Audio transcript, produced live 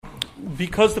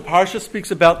because the parsha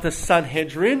speaks about the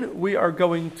Sanhedrin, we are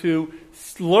going to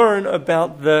learn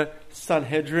about the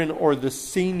Sanhedrin, or the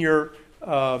senior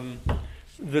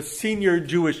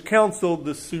Jewish council,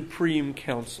 the Supreme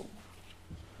Council.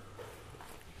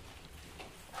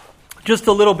 Just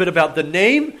a little bit about the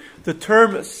name. The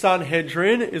term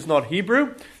Sanhedrin is not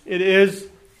Hebrew. It is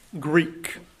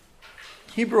Greek.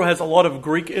 Hebrew has a lot of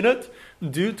Greek in it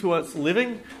due to us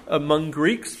living among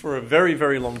Greeks for a very,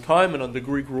 very long time and under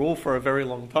Greek rule for a very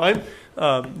long time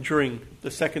during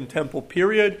the Second Temple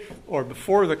period or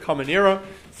before the Common Era.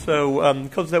 So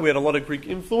because of that we had a lot of Greek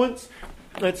influence.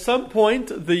 At some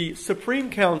point, the Supreme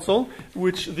Council,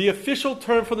 which the official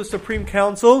term for the Supreme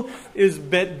Council is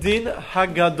Bet Din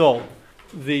HaGadol,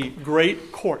 the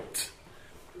Great Court.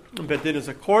 Bet Din is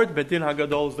a court, Bet Din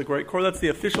HaGadol is the Great Court. That's the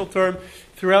official term.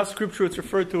 Throughout Scripture, it's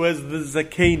referred to as the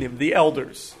Zakenim, the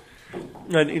elders.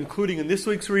 And including in this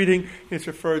week's reading, it's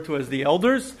referred to as the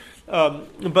elders.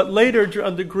 But later,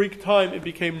 under Greek time, it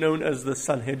became known as the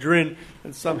Sanhedrin,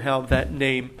 and somehow that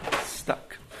name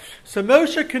stuck. So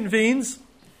Moshe convenes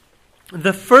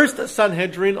the first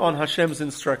Sanhedrin on Hashem's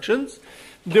instructions.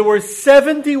 There were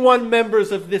 71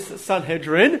 members of this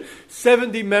Sanhedrin,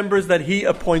 70 members that he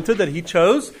appointed, that he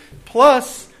chose,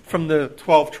 plus from the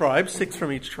 12 tribes, 6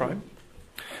 from each tribe,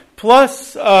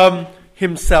 plus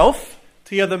himself.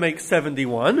 Together makes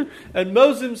 71. And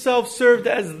Moses himself served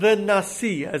as the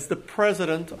Nasi, as the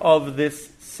president of this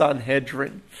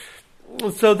Sanhedrin.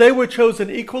 So they were chosen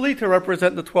equally to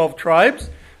represent the 12 tribes.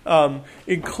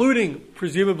 Including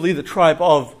presumably the tribe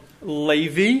of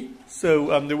Levi.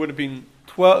 So there would have been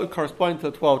 12, corresponding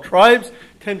to the 12 tribes.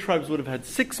 10 tribes would have had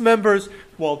 6 members,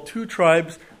 while 2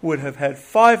 tribes would have had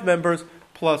 5 members,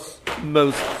 plus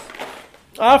Moses.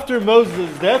 After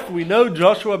Moses' death, we know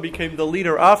Joshua became the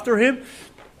leader after him.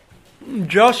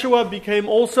 Joshua became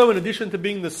also, in addition to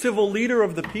being the civil leader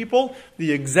of the people,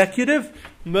 the executive,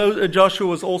 Joshua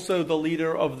was also the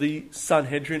leader of the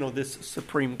Sanhedrin, or this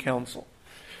Supreme Council.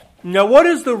 Now, what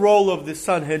is the role of the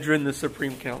Sanhedrin, the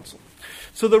Supreme Council?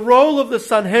 So the role of the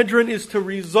Sanhedrin is to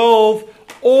resolve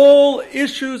all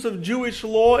issues of Jewish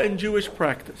law and Jewish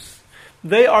practice.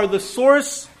 They are the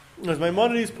source, as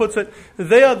Maimonides puts it,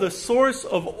 they are the source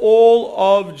of all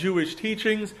of Jewish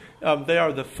teachings. They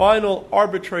are the final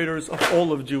arbitrators of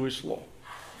all of Jewish law.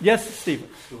 Yes, Stephen?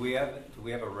 Do we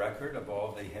have a record of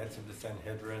all the heads of the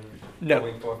Sanhedrin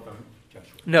going forth from Joshua?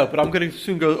 No, but I'm going to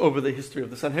soon go over the history of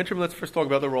the Sanhedrin. Let's first talk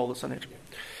about the role of the Sanhedrin.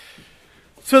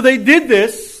 So they did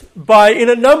this in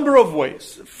a number of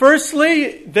ways.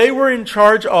 Firstly, they were in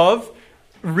charge of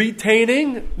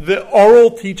retaining the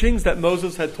oral teachings that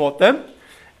Moses had taught them,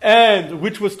 and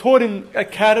which was taught in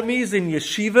academies, in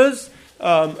yeshivas,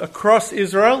 across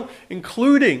Israel,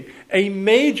 including a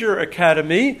major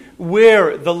academy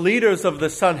where the leaders of the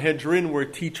Sanhedrin were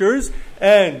teachers,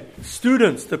 and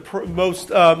students,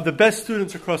 the best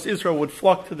students across Israel would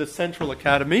flock to the central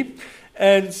academy.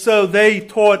 And so they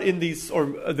taught in these, or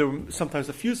there were sometimes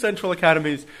a few central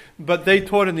academies, but they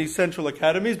taught in these central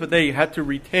academies, but they had to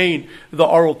retain the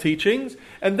oral teachings.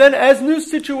 And then as new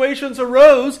situations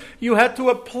arose, you had to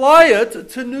apply it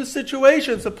to new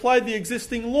situations, apply the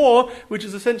existing law, which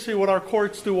is essentially what our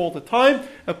courts do all the time,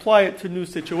 apply it to new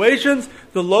situations.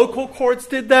 The local courts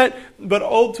did that, but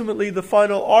ultimately the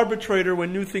final arbitrator,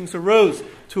 when new things arose,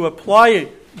 to apply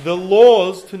the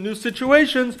laws to new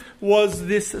situations, was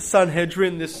this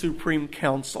Sanhedrin, this Supreme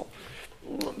Council.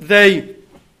 They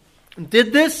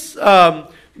did this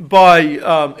by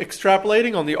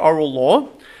extrapolating on the oral law.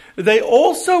 They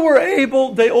also were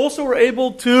able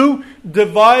to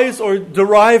devise or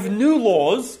derive new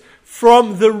laws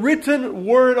from the written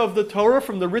word of the Torah,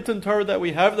 from the written Torah that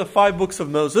we have, the 5 books of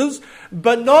Moses,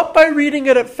 but not by reading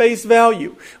it at face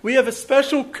value. We have a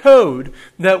special code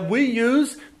that we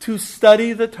use to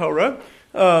study the Torah,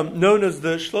 known as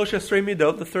the Shlosh Esrei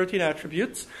Midot, the 13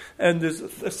 attributes, and there's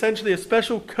essentially a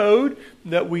special code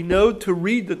that we know to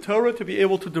read the Torah, to be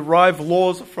able to derive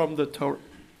laws from the Torah.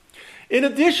 In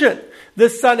addition, the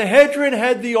Sanhedrin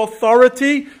had the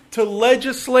authority to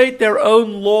legislate their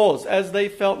own laws as they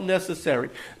felt necessary.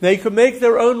 They could make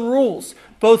their own rules,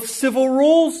 both civil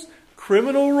rules,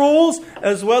 criminal rules,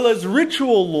 as well as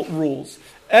ritual rules.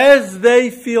 As they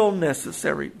feel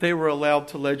necessary, they were allowed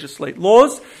to legislate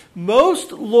laws.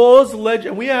 Most laws,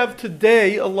 and we have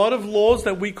today a lot of laws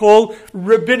that we call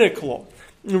rabbinic law.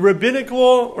 Rabbinic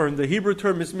law, or in the Hebrew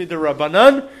term is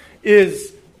midrabanan,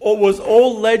 was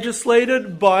all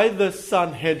legislated by the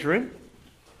Sanhedrin.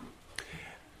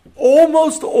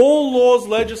 Almost all laws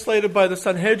legislated by the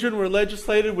Sanhedrin were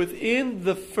legislated within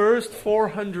the first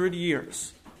 400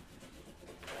 years.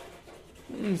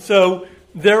 So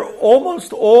they're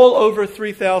almost all over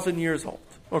 3,000 years old,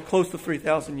 or close to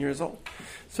 3,000 years old.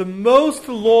 So most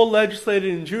law legislated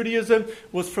in Judaism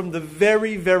was from the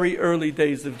very, very early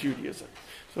days of Judaism.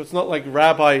 So it's not like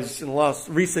rabbis in the last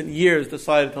recent years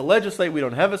decided to legislate. We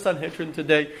don't have a Sanhedrin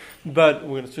today, but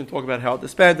we're going to soon talk about how it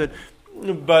disbanded.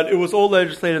 But it was all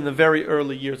legislated in the very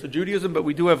early years of Judaism, but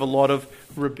we do have a lot of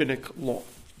rabbinic law.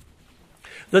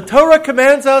 The Torah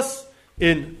commands us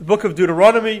in the book of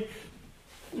Deuteronomy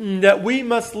that we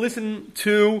must listen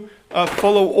to,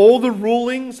 follow all the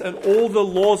rulings and all the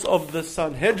laws of the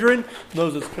Sanhedrin.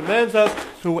 Moses commands us,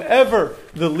 whoever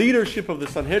the leadership of the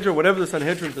Sanhedrin, whatever the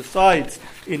Sanhedrin decides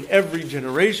in every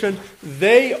generation,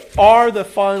 they are the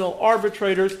final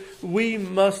arbitrators. We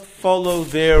must follow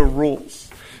their rules.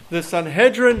 The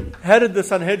Sanhedrin, how did the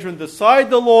Sanhedrin decide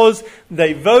the laws?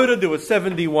 They voted. There were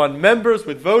 71 members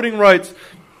with voting rights.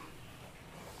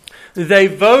 They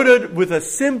voted with a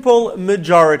simple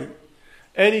majority.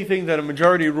 Anything that a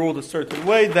majority ruled a certain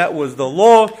way, that was the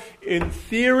law. In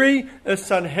theory, a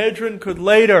Sanhedrin could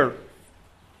later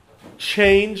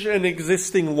change an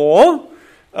existing law,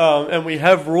 and we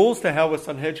have rules to how a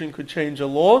Sanhedrin could change a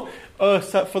law.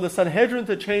 For the Sanhedrin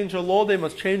to change a law, they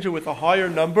must change it with a higher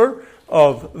number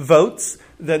of votes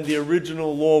than the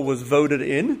original law was voted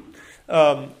in.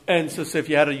 And so if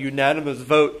you had a unanimous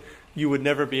vote, you would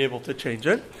never be able to change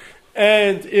it.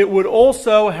 And it would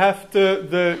also have to,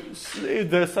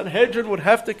 the Sanhedrin would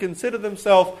have to consider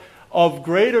themselves of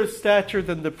greater stature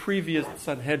than the previous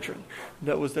Sanhedrin.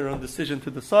 That was their own decision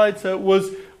to decide. So it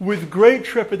was with great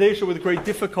trepidation, with great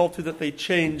difficulty that they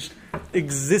changed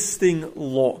existing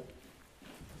law.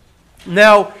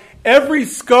 Now, every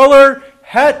scholar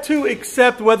had to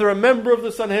accept, whether a member of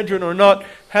the Sanhedrin or not,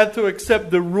 had to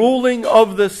accept the ruling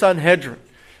of the Sanhedrin.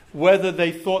 Whether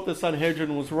they thought the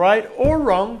Sanhedrin was right or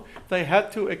wrong, they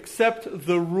had to accept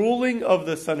the ruling of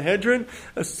the Sanhedrin.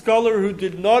 A scholar who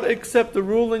did not accept the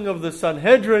ruling of the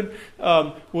Sanhedrin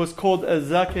was called a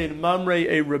Zaken Mamre,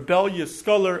 a rebellious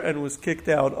scholar, and was kicked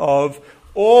out of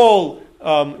all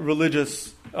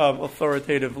religious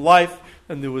authoritative life.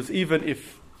 And there was, even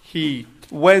if he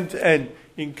went and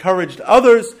encouraged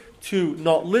others to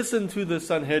not listen to the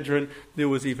Sanhedrin, there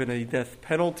was even a death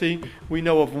penalty. We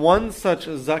know of one such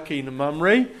Zaken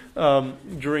Mamre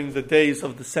during the days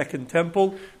of the Second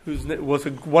Temple, who was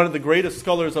one of the greatest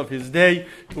scholars of his day,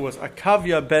 who was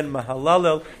Akavia ben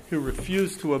Mahalalel, who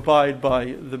refused to abide by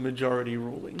the majority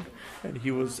ruling. And he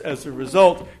was, as a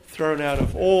result,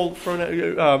 expelled from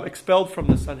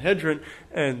the Sanhedrin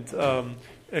and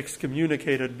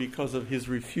excommunicated because of his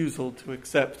refusal to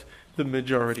accept the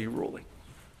majority ruling.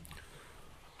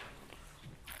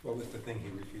 What was the thing he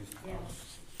refused to do?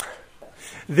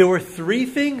 There were 3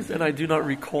 things, and I do not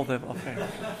recall them offhand.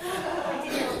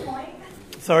 Did he have a point?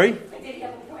 Sorry? Did he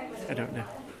have a point? I don't know.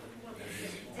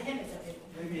 To him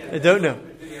it's a I don't know.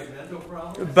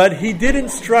 But he did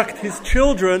instruct his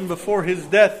children before his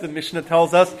death, the Mishnah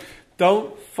tells us,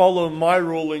 don't follow my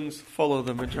rulings, follow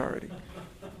the majority.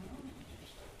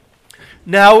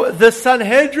 Now, the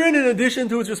Sanhedrin, in addition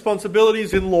to its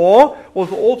responsibilities in law,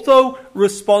 was also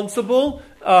responsible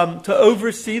to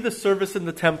oversee the service in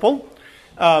the temple.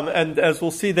 And as we'll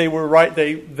see, they were right.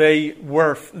 They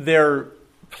were, their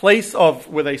place of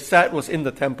where they sat was in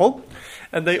the temple,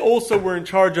 and they also were in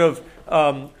charge of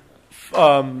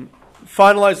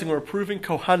finalizing or approving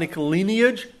Kohanic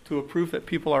lineage, to approve that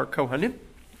people are Kohanim.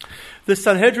 The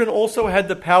Sanhedrin also had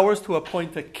the powers to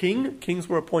appoint a king. Kings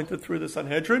were appointed through the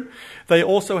Sanhedrin. They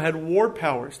also had war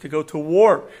powers. To go to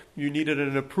war, you needed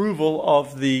an approval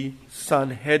of the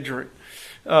Sanhedrin.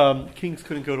 Kings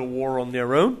couldn't go to war on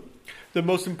their own. The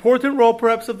most important role,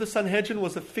 perhaps, of the Sanhedrin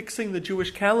was affixing the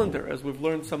Jewish calendar. As we've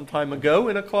learned some time ago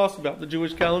in a class about the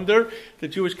Jewish calendar, the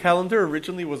Jewish calendar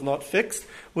originally was not fixed,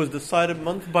 was decided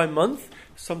month by month.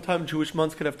 Sometimes Jewish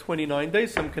months can have 29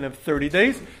 days, some can have 30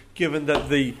 days, given that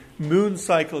the moon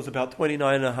cycle is about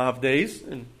 29 and a half days,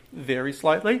 and vary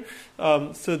slightly.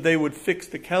 So they would fix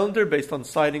the calendar based on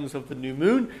sightings of the new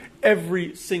moon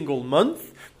every single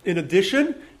month. In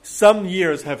addition, some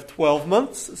years have 12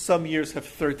 months, some years have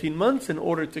 13 months, in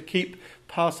order to keep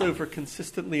Passover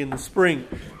consistently in the spring.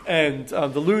 And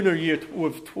the lunar year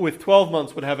with 12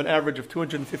 months would have an average of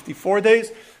 254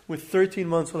 days. With 13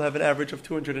 months, we'll have an average of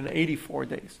 284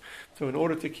 days. So in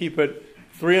order to keep it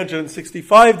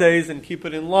 365 days and keep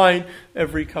it in line,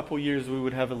 every couple years we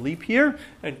would have a leap year.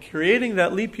 And creating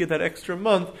that leap year, that extra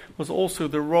month, was also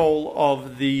the role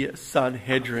of the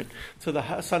Sanhedrin. So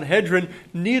the Sanhedrin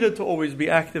needed to always be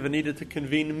active and needed to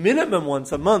convene minimum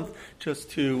once a month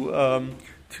just to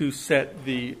set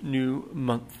the new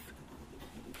month.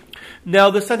 Now,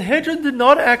 the Sanhedrin did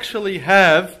not actually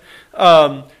have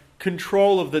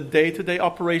control of the day-to-day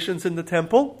operations in the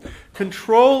temple.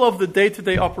 Control of the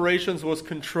day-to-day operations was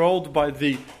controlled by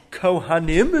the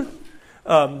Kohanim,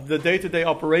 the day-to-day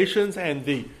operations and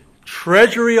the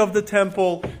treasury of the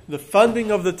temple, the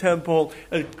funding of the temple,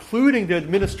 including the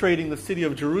administrating the city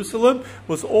of Jerusalem,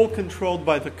 was all controlled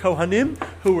by the Kohanim,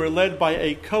 who were led by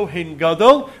a Kohen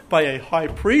Gadol, by a high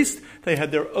priest. They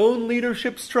had their own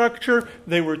leadership structure.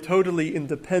 They were totally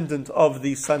independent of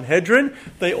the Sanhedrin.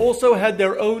 They also had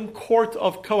their own court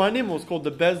of Kohanim. It was called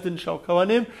the Beis Din Shel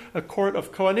Kohanim, a court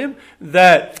of Kohanim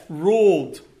that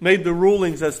made the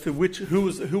rulings as to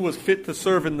who was fit to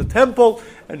serve in the temple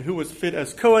and who was fit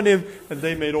as Kohanim, and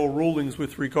they made all rulings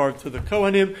with regard to the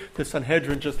Kohanim. The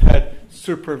Sanhedrin just had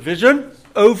supervision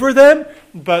over them,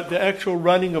 but the actual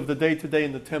running of the day-to-day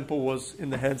in the temple was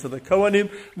in the hands of the Kohanim.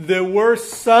 There were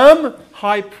some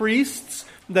high priests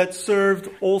that served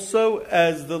also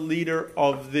as the leader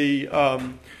of the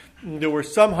There were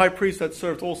some high priests that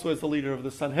served also as the leader of the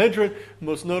Sanhedrin.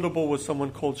 Most notable was someone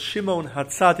called Shimon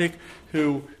HaTzadik,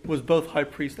 who was both high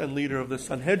priest and leader of the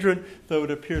Sanhedrin, though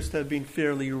it appears to have been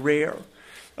fairly rare.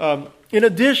 In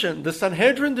addition, the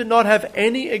Sanhedrin did not have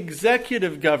any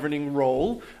executive governing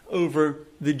role over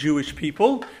the Jewish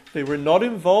people. They were not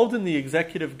involved in the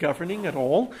executive governing at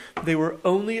all. They were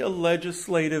only a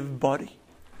legislative body.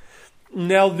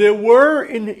 Now, there were,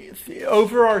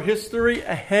 over our history,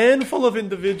 a handful of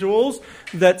individuals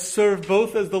that served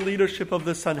both as the leadership of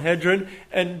the Sanhedrin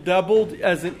and doubled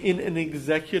as in an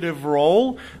executive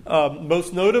role.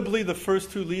 Most notably, the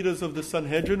first two leaders of the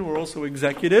Sanhedrin were also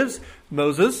executives.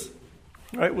 Moses,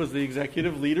 right, was the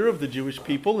executive leader of the Jewish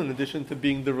people, in addition to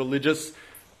being the religious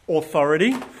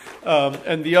authority.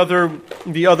 And the other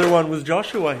one was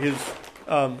Joshua, his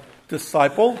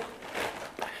disciple.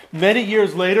 Many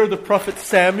years later, the prophet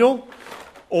Samuel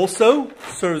also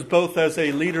serves both as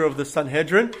a leader of the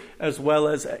Sanhedrin as well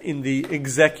as in the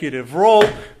executive role.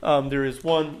 There is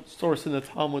one source in the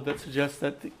Talmud that suggests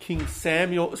that King Saul,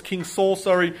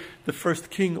 the first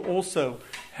king, also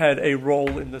had a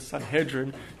role in the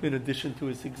Sanhedrin in addition to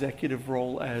his executive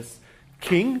role as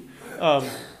king.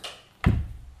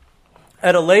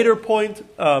 At a later point,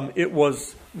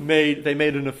 they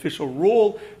made an official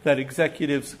rule that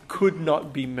executives could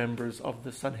not be members of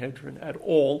the Sanhedrin at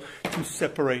all, to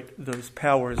separate those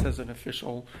powers as an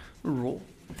official rule.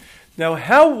 Now,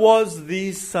 how was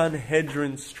the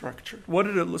Sanhedrin structured?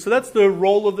 So that's the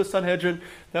role of the Sanhedrin.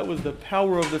 That was the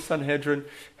power of the Sanhedrin.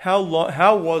 How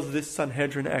was this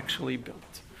Sanhedrin actually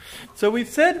built? So we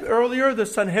said earlier, the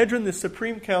Sanhedrin, the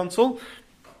Supreme Council,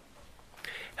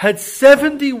 had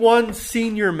 71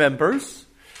 senior members.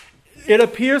 It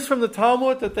appears from the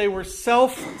Talmud that they were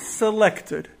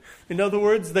self-selected. In other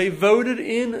words, they voted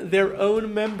in their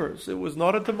own members. It was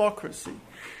not a democracy.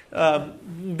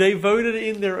 They voted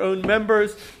in their own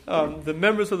members. The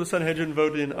members of the Sanhedrin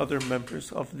voted in other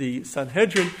members of the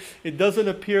Sanhedrin. It doesn't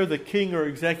appear the king or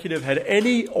executive had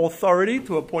any authority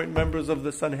to appoint members of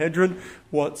the Sanhedrin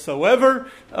whatsoever.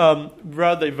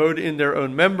 Rather, they voted in their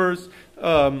own members.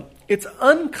 It's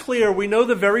unclear. We know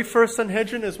the very first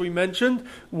Sanhedrin, as we mentioned,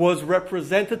 was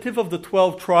representative of the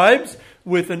 12 tribes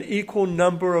with an equal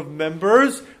number of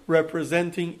members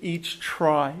representing each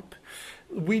tribe.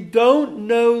 We don't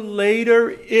know later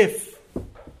if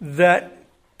that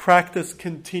practice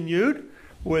continued,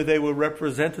 where they were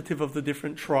representative of the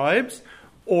different tribes,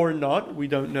 or not. We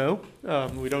don't know.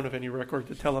 We don't have any record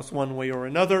to tell us one way or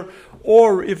another.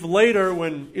 Or if later,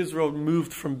 when Israel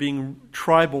moved from being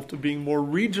tribal to being more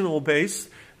regional based,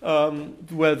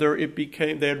 whether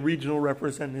they had regional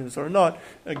representatives or not.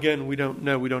 Again, we don't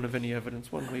know. We don't have any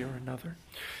evidence one way or another.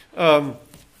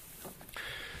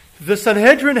 The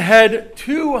Sanhedrin had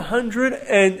 200,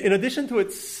 and in addition to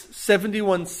its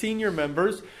 71 senior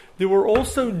members, there were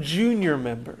also junior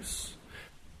members.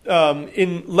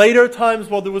 In later times,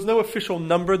 while there was no official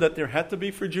number that there had to be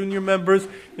for junior members,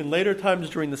 in later times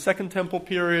during the Second Temple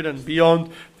period and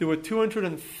beyond, there were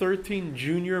 213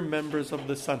 junior members of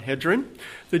the Sanhedrin.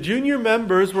 The junior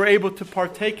members were able to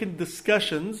partake in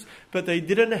discussions, but they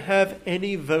didn't have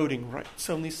any voting rights.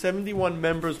 Only 71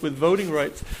 members with voting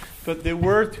rights, but there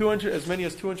were as many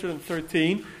as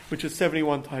 213, which is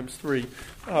 71 times 3,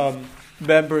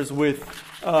 members with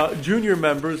junior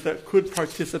members that could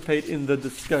participate in the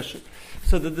discussion.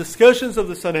 So the discussions of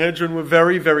the Sanhedrin were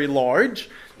very, very large.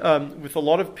 with a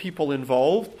lot of people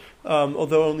involved,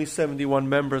 although only 71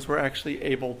 members were actually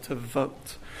able to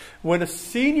vote. When a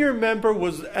senior member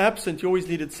was absent, you always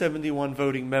needed 71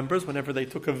 voting members whenever they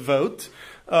took a vote.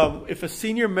 If a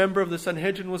senior member of the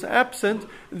Sanhedrin was absent,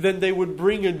 then they would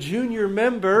bring a junior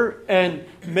member and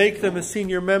make them a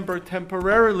senior member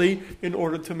temporarily in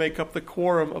order to make up the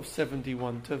quorum of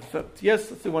 71 to vote.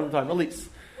 Yes, let's do one at a time. Elise.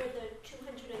 Were the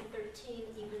 213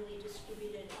 evenly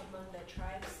distributed among the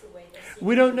tribes the way the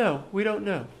We don't know.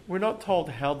 We're not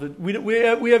told how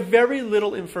we have very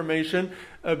little information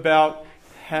about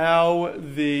how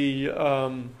the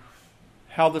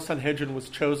Sanhedrin was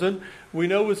chosen. We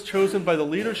know it was chosen by the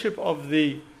leadership of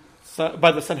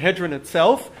by the Sanhedrin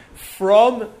itself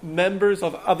from members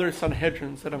of other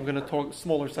Sanhedrins that I'm going to talk,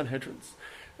 smaller Sanhedrins.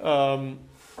 And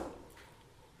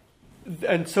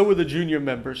so were the junior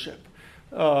membership.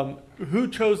 Who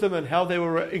chose them and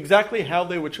exactly how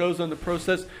they were chosen in the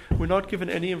process, we're not given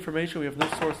any information. We have no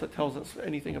source that tells us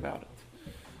anything about it.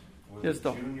 Were Yes,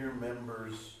 the Dom. junior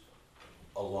members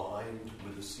aligned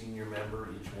with the senior member,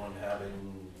 each one having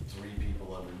 3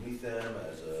 people underneath them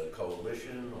as a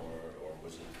coalition, or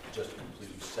was it just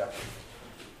completely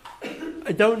separate?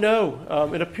 I don't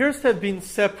know. It appears to have been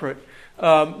separate.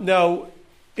 Now,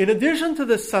 in addition to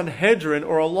the Sanhedrin,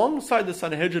 or alongside the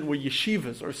Sanhedrin, were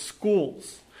yeshivas, or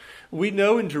schools. We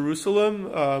know in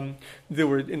Jerusalem, there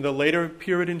were, in the later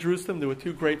period in Jerusalem, there were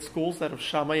 2 great schools, that of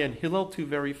Shammai and Hillel, 2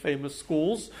 very famous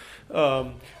schools.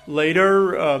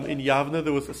 Later, in Yavne,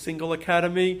 there was a single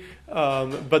academy,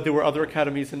 but there were other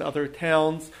academies in other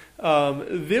towns.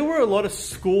 There were a lot of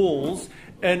schools,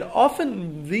 and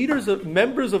often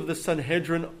members of the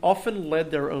Sanhedrin often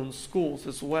led their own schools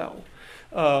as well.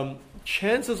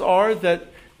 Chances are that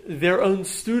their own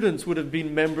students would have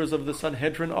been members of the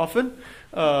Sanhedrin often.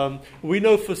 We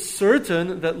know for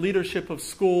certain that leadership of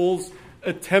schools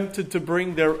attempted to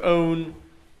bring their own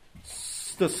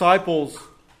disciples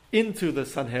into the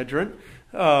Sanhedrin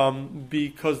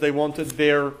because they wanted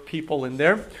their people in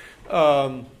there.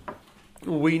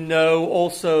 We know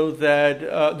also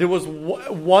that there was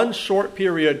one short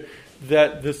period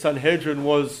that the Sanhedrin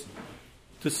was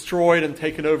destroyed and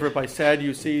taken over by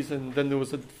Sadducees, and then there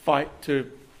was a fight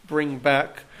to bring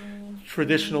back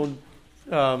traditional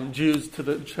Jews to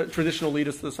the traditional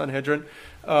leaders to the Sanhedrin.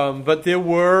 But there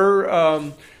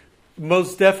were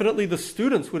most definitely the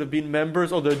students would have been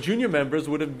members, or the junior members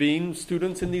would have been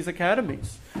students in these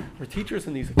academies or teachers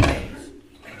in these academies.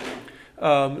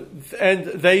 And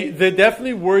there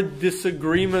definitely were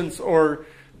disagreements or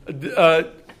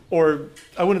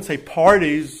I wouldn't say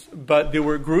parties, but there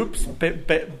were groups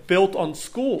built on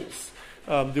schools.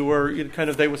 They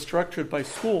were structured by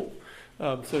school.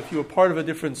 So if you were part of a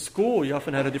different school, you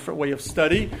often had a different way of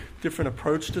study, different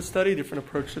approach to study, different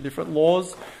approach to different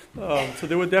laws. So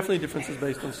there were definitely differences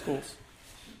based on schools.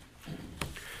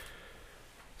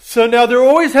 So now there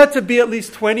always had to be at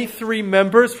least 23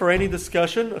 members for any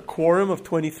discussion, a quorum of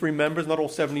 23 members. Not all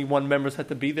 71 members had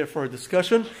to be there for a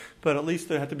discussion, but at least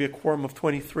there had to be a quorum of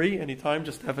 23 anytime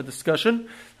just to have a discussion.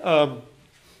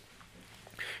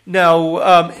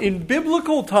 Now, in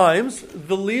biblical times,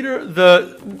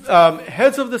 the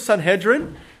heads of the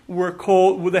Sanhedrin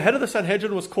the head of the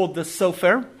Sanhedrin was called the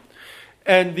Sofer,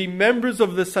 and the members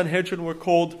of the Sanhedrin were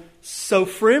called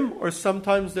Sofrim, or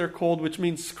sometimes they're called, which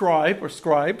means scribe or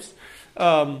scribes.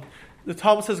 The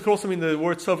Talmud says it could also mean the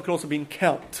word Sofer could also mean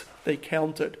count. They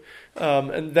counted.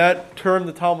 And that term,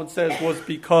 the Talmud says, was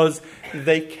because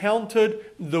they counted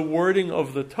the wording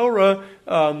of the Torah.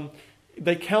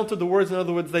 They counted the words. In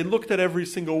other words, they looked at every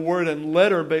single word and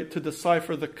letter to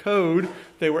decipher the code.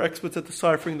 They were experts at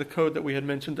deciphering the code that we had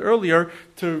mentioned earlier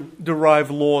to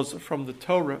derive laws from the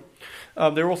Torah.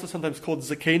 They're also sometimes called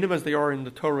zakenim, as they are in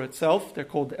the Torah itself. They're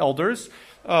called elders.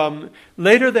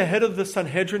 Later, the head of the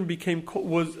Sanhedrin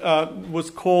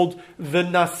was called the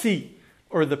Nasi,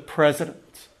 or the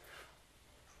president.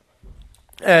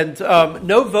 And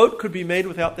no vote could be made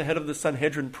without the head of the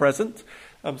Sanhedrin present.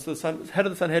 So the head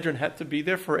of the Sanhedrin had to be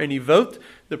there for any vote.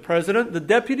 The president, the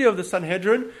deputy of the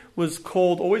Sanhedrin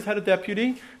always had a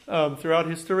deputy throughout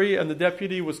history, and the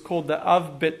deputy was called the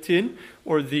Av Bet Din,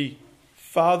 or the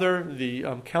father, the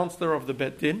counselor of the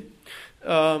Bet Din.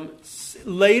 In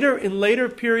later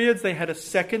periods, they had a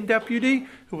second deputy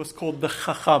who was called the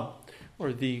Chacham,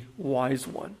 or the wise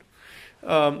one.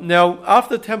 Now,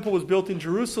 after the temple was built in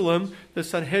Jerusalem, the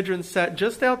Sanhedrin sat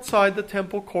just outside the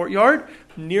temple courtyard,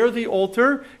 near the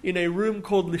altar, in a room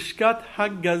called Lishkat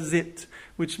HaGazit,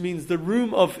 which means the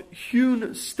room of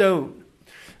hewn stone.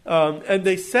 And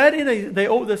they sat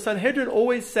the Sanhedrin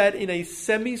always sat in a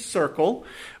semicircle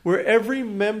where every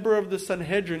member of the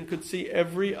Sanhedrin could see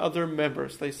every other member.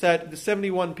 So they sat, the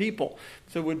 71 people.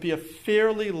 So it would be a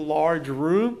fairly large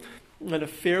room and a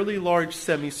fairly large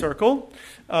semicircle.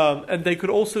 And they could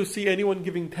also see anyone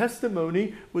giving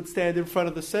testimony would stand in front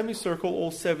of the semicircle.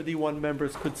 All 71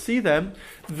 members could see them.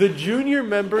 The junior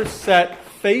members sat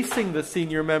facing the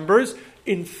senior members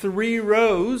in 3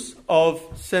 rows of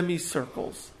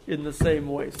semicircles in the same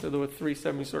way. So there were 3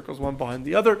 semicircles, one behind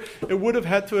the other. It would have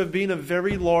had to have been a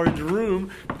very large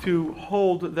room to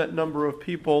hold that number of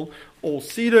people all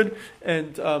seated.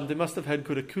 And they must have had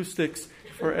good acoustics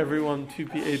for everyone to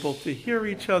be able to hear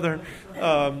each other.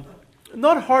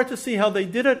 Not hard to see how they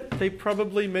did it. They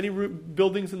probably, many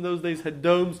buildings in those days had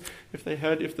domes. If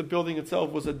the building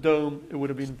itself was a dome, it would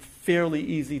have been fairly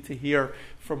easy to hear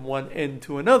from one end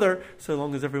to another, so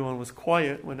long as everyone was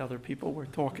quiet when other people were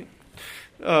talking.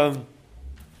 Now,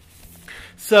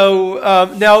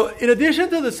 in addition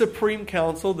to the Supreme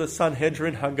Council, the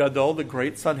Sanhedrin Hagadol, the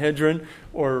Great Sanhedrin,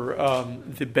 or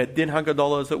the Bet Din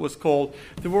Hagadol as it was called,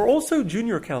 there were also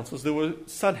junior councils. There were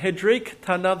Sanhedrei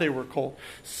Ketana, they were called,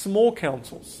 small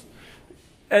councils.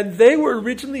 And they were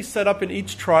originally set up in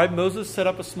each tribe. Moses set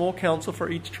up a small council for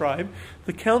each tribe.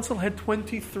 The council had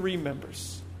 23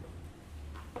 members.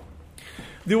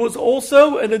 There was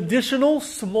also an additional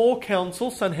small council,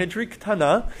 Sanhedrin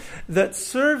Ketana, that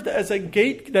served as a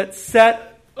gate, that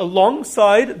sat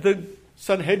alongside the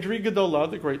Sanhedrin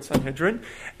Gedolah, the Great Sanhedrin,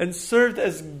 and served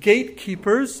as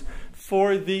gatekeepers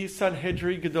for the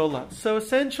Sanhedrin Gedolah. So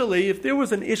essentially, if there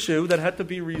was an issue that had to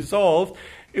be resolved,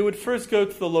 it would first go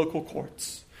to the local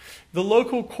courts. The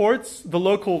local courts, the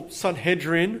local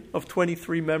Sanhedrin of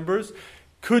 23 members,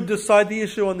 could decide the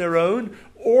issue on their own,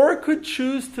 or could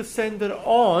choose to send it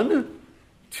on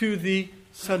to the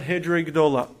Sanhedrin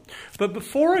Gedolah. But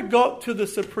before it got to the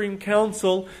Supreme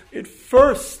Council, it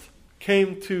first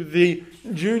came to the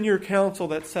junior council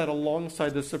that sat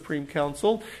alongside the Supreme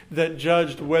Council that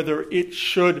judged whether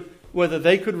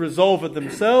they could resolve it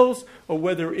themselves or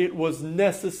whether it was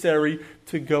necessary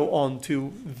to go on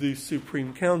to the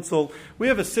Supreme Council. We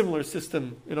have a similar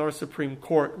system in our Supreme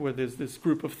Court where there's this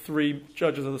group of 3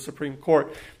 judges of the Supreme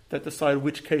Court that decide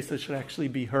which cases should actually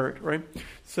be heard, right?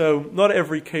 So not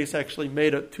every case actually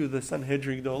made it to the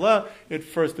Sanhedrin Gedolah. At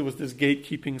first there was this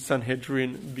gatekeeping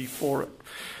Sanhedrin before it.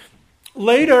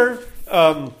 Later,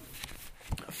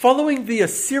 following the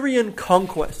Assyrian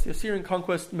conquest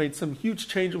made some huge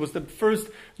change. It was the first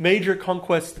major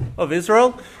conquest of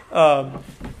Israel.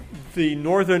 The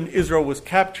northern Israel was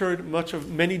captured.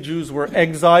 Many Jews were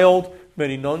exiled.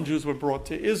 Many non-Jews were brought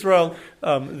to Israel.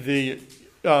 The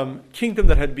kingdom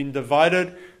that had been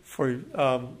divided for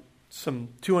some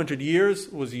 200 years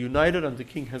was united under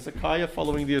King Hezekiah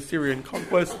following the Assyrian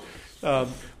conquest.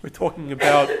 We're talking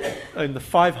about in the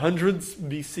 500s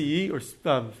BCE, or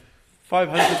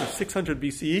 500 or 600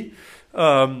 BCE.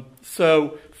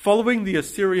 So following the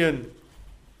Assyrian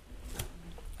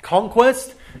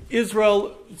conquest,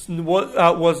 Israel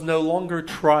was no longer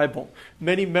tribal.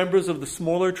 Many members of the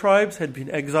smaller tribes had been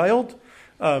exiled.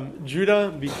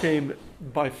 Judah became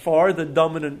by far the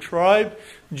dominant tribe.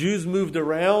 Jews moved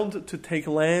around to take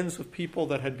lands of people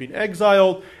that had been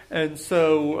exiled, and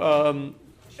so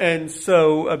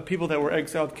people that were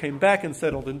exiled came back and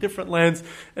settled in different lands,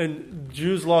 and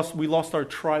we lost our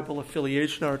tribal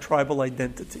affiliation, our tribal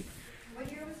identity.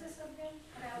 What year was this again?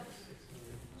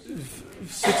 About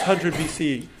 600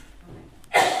 BCE.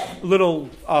 A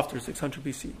little after 600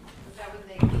 BCE. Was that when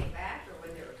they came back or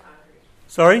when they were conquered?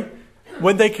 Sorry?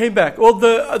 When they came back. Well,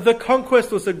 the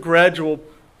conquest was a gradual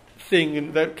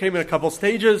thing that came in a couple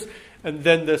stages, and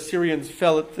then the Assyrians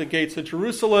fell at the gates of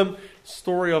Jerusalem,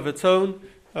 story of its own,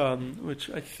 which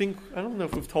I don't know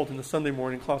if we've told in the Sunday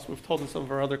morning class, we've told in some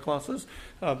of our other classes,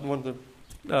 one of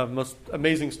the most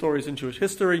amazing stories in Jewish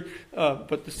history,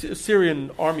 but the Assyrian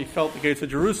army fell at the gates of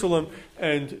Jerusalem,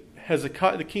 and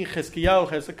the king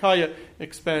Hezekiah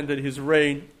expanded his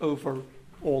reign over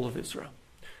all of Israel.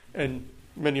 And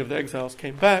many of the exiles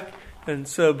came back,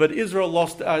 but Israel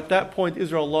lost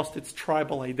its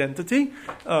tribal identity.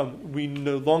 We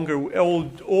no longer,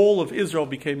 all of Israel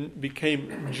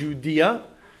became Judea,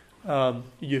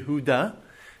 Yehuda,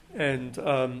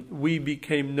 and we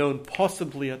became known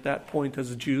possibly at that point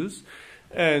as Jews.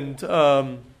 And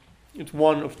it's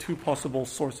one of 2 possible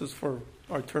sources for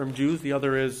our term Jews. The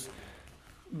other is,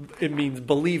 it means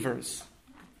believers.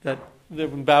 That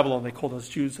in Babylon they called us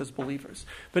Jews as believers.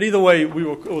 But either way, it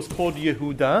was called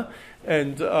Yehuda,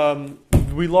 and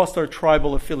we lost our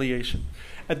tribal affiliation.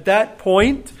 At that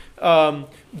point,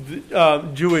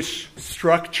 the Jewish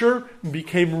structure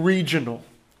became regional.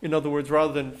 In other words,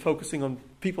 rather than focusing on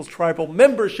people's tribal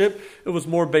membership, it was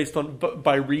more based on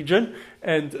by region.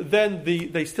 And then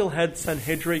they still had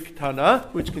Sanhedrin Tana,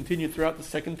 which continued throughout the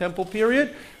Second Temple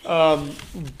period.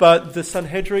 But the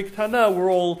Sanhedrin Tana were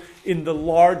all in the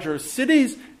larger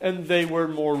cities, and they were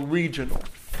more regional.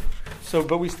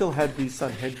 But we still had these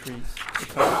Sanhedrins.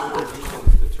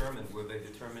 Were they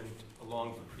determined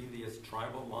along the previous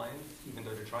tribal lines, even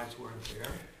though the tribes weren't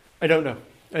there? I don't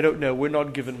know. We're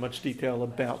not given much detail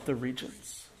about the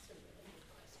regions.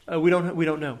 We don't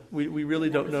know. We really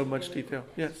don't know much detail.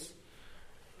 Yes.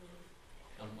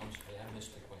 I'm sorry, I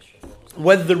missed the question.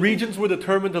 Whether the regions were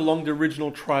determined along the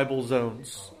original tribal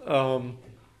zones.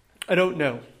 I don't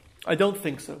know. I don't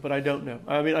think so, but I don't know.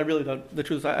 I mean, I really don't. The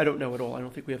truth is, I don't know at all. I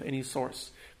don't think we have any source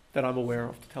that I'm aware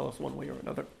of to tell us one way or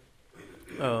another.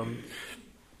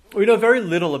 We know very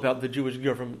little about the Jewish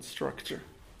government structure.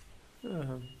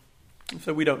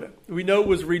 So we don't know. We know it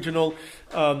was regional.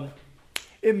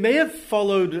 It may have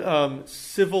followed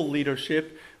civil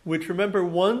leadership, which, remember,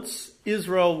 once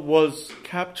Israel was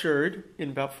captured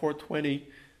in about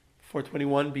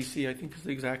 421 BC, I think is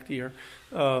the exact year,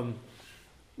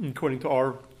 according to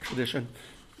our tradition.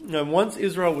 Once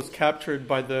Israel was captured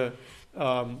by the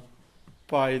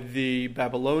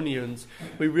Babylonians,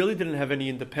 we really didn't have any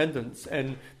independence,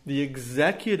 and the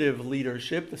executive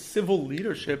leadership, the civil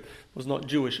leadership, was not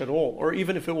Jewish at all. Or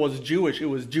even if it was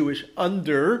Jewish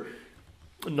under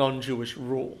non-Jewish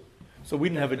rule. So we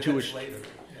didn't have a Jewish.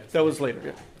 That was later,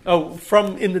 yeah. Oh,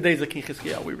 from in the days of King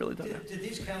Chizkiah, we really don't know. Did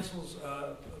these councils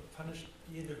punish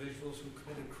the individuals who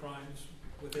committed crimes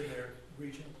within their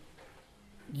region?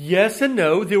 Yes and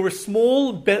no. There were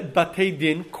small Batei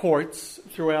Din courts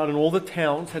throughout, and all the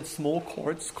towns had small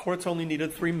courts. Courts only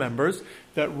needed 3 members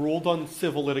that ruled on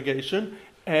civil litigation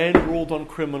and ruled on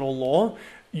criminal law.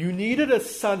 You needed a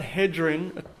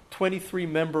Sanhedrin, a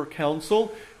 23-member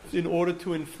council, in order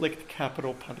to inflict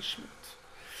capital punishment.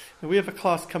 And we have a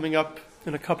class coming up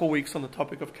in a couple weeks on the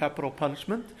topic of capital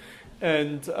punishment.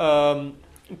 And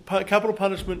capital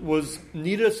punishment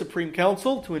needed a supreme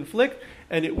council to inflict,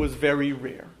 and it was very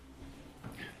rare.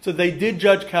 So they did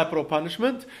judge capital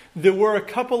punishment. There were a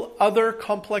couple other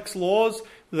complex laws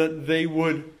that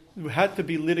had to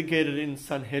be litigated in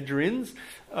Sanhedrins.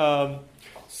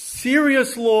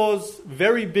 Serious laws,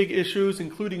 very big issues,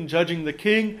 including judging the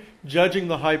king, judging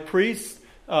the high priest,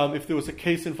 if there was a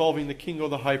case involving the king or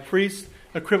the high priest,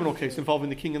 a criminal case involving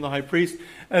the king and the high priest,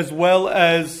 as well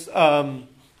as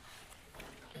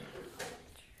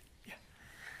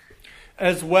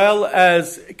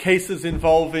cases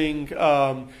involving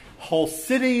whole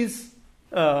cities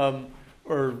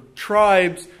or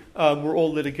tribes, were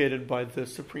all litigated by the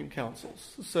supreme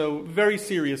councils. So very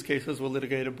serious cases were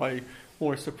litigated by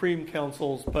more supreme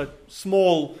councils, but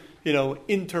small,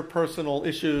 interpersonal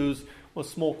issues or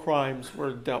small crimes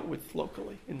were dealt with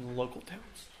locally in the local towns.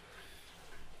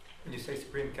 When you say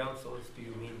Supreme Councils, do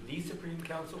you mean the Supreme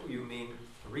Council or you mean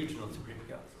regional Supreme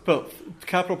Council? Both.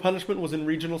 Capital punishment was in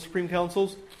regional Supreme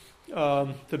Councils.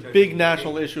 The big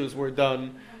national issues were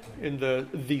done in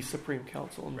the Supreme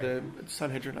Council, in the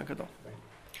Sanhedrin Agadol.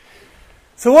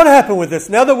 So what happened with this?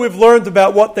 Now that we've learned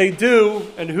about what they do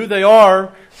and who they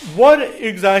are, what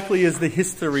exactly is the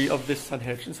history of this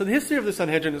Sanhedrin? So the history of the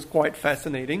Sanhedrin is quite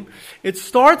fascinating. It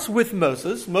starts with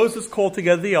Moses. Moses called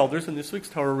together the elders in this week's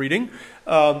Torah reading.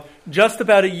 Just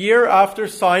about a year after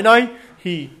Sinai,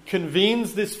 he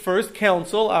convenes this first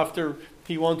council after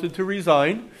he wanted to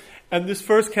resign. And this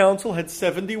first council had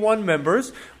 71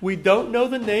 members. We don't know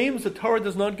the names. The Torah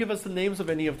does not give us the names of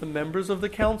any of the members of the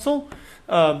council.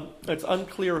 It's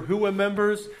unclear who were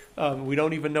members. We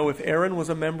don't even know if Aaron was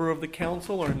a member of the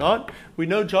council or not. We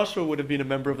know Joshua would have been a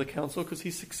member of the council because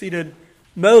he succeeded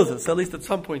Moses. At least at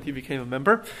some point he became a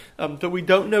member. But we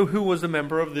don't know who was a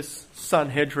member of this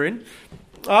Sanhedrin.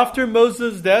 After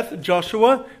Moses' death,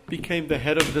 Joshua became the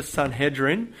head of the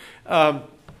Sanhedrin.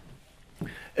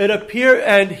 It appeared,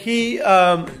 and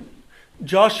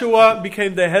Joshua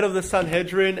became the head of the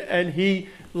Sanhedrin, and he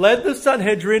led the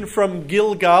Sanhedrin from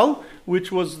Gilgal,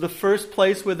 which was the first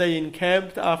place where they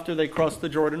encamped after they crossed the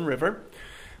Jordan River.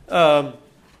 And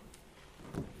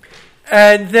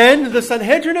then the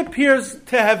Sanhedrin appears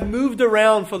to have moved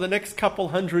around for the next couple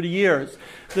hundred years.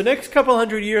 The next couple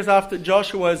hundred years after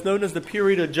Joshua is known as the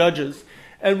period of Judges.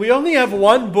 And we only have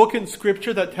one book in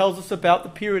Scripture that tells us about the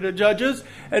period of Judges,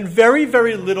 and very,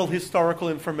 very little historical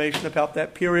information about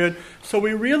that period. So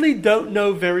we really don't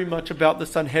know very much about the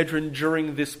Sanhedrin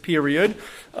during this period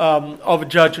of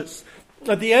Judges.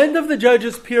 At the end of the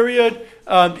Judges period,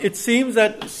 it seems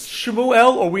that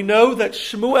Shmuel, or we know that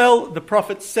Shmuel, the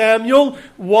prophet Samuel,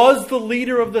 was the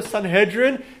leader of the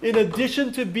Sanhedrin, in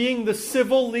addition to being the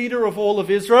civil leader of all of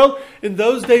Israel. In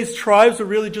those days, tribes were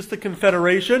really just a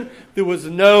confederation. There was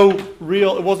it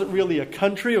wasn't really a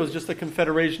country, it was just a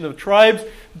confederation of tribes.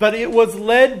 But it was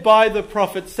led by the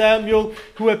prophet Samuel,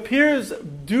 who appears,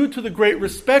 due to the great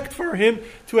respect for him,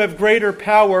 to have greater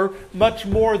power, much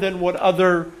more than what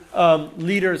other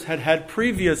leaders had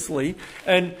previously.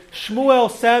 And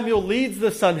Samuel leads the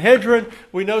Sanhedrin.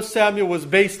 We know Samuel was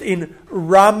based in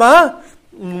Ramah,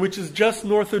 which is just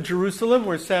north of Jerusalem,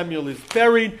 where Samuel is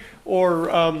buried,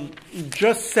 or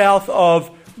just south of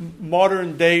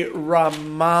modern-day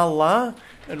Ramallah.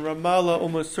 And Ramallah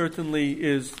almost certainly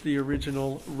is the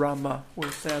original Ramah,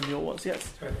 where Samuel was.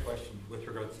 Yes? I have a question with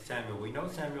regards to Samuel. We know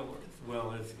Samuel as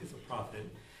well as is a prophet.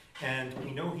 And we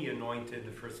know he anointed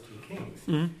the first two kings.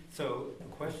 Mm-hmm. So the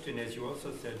question is, you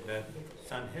also said that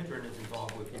Sanhedrin is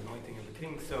involved with the anointing of the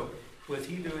kings. So was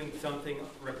he doing something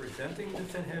representing the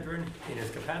Sanhedrin in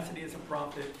his capacity as a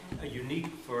prophet,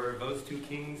 unique for those two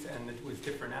kings, and it was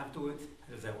different afterwards?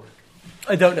 How does that work?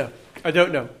 I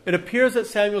don't know. It appears that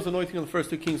Samuel's anointing of the first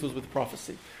two kings was with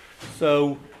prophecy.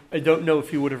 So I don't know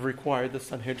if he would have required the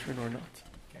Sanhedrin or not.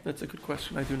 Okay. That's a good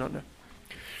question. I do not know.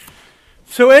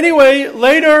 So anyway,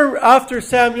 later, after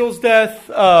Samuel's death,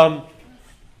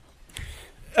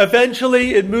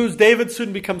 eventually it moves. David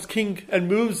soon becomes king and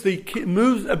moves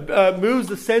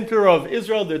the center of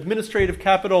Israel, the administrative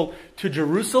capital, to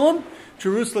Jerusalem.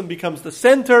 Jerusalem becomes the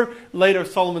center. Later,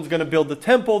 Solomon's going to build the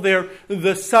temple there.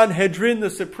 The Sanhedrin, the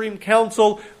Supreme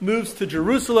Council, moves to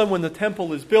Jerusalem. When the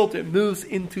temple is built, it moves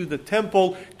into the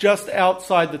temple just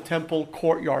outside the temple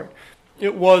courtyard.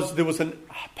 There was a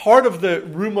part of the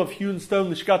room of hewn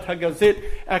stone, Lishkat HaGazit,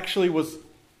 actually was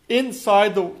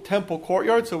inside the temple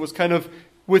courtyard, so it was kind of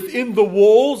within the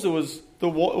walls. There was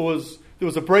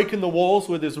a break in the walls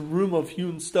where this room of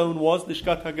hewn stone was.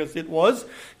 Lishkat HaGazit was. It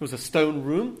was a stone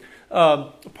room.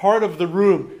 Part of the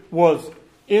room was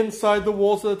inside the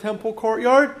walls of the temple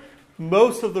courtyard.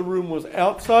 Most of the room was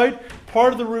outside.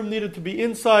 Part of the room needed to be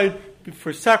inside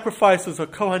for sacrifices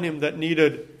of Kohanim that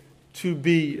needed to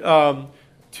be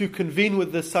to convene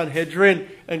with the Sanhedrin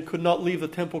and could not leave the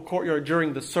temple courtyard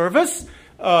during the service.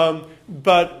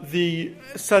 But the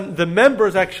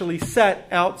members actually sat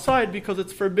outside because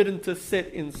it's forbidden to sit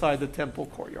inside the temple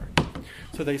courtyard.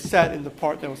 So they sat in the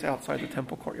part that was outside the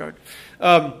temple courtyard.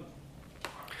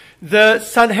 The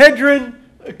Sanhedrin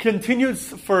continued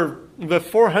for the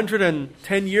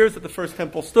 410 years that the first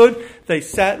temple stood. They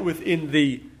sat within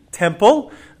the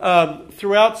temple.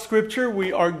 Throughout Scripture,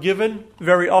 we are given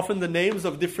very often the names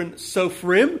of different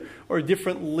Sofrim, or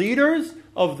different leaders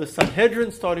of the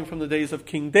Sanhedrin, starting from the days of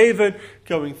King David,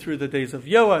 going through the days of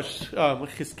Yoash,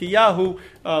 Chizkiyahu,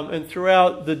 and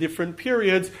throughout the different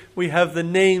periods, we have the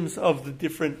names of the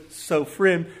different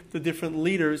Sofrim, the different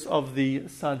leaders of the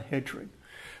Sanhedrin.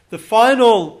 The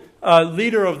final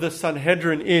leader of the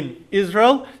Sanhedrin in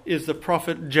Israel is the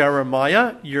prophet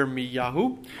Jeremiah,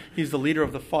 Yirmiyahu. He's the leader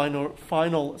of the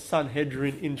final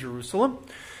Sanhedrin in Jerusalem.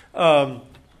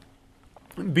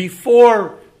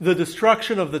 Before the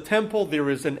destruction of the temple, there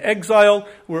is an exile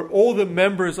where all the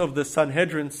members of the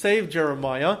Sanhedrin, save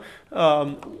Jeremiah,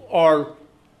 are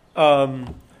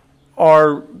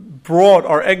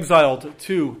exiled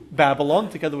to Babylon,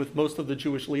 together with most of the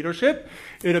Jewish leadership.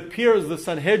 It appears the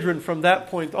Sanhedrin from that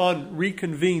point on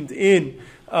reconvened in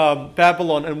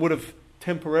Babylon and would have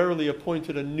temporarily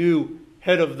appointed a new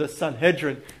head of the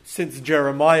Sanhedrin since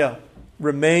Jeremiah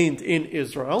remained in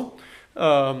Israel.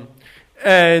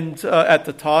 And at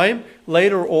the time,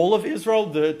 later all of Israel,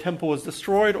 the temple was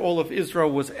destroyed, all of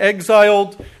Israel was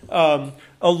exiled,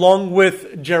 along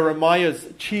with Jeremiah's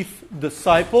chief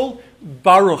disciple,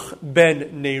 Baruch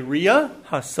ben Neriah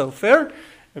HaSofer.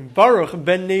 And Baruch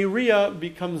ben Neriah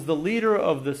becomes the leader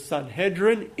of the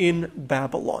Sanhedrin in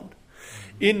Babylon.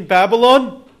 In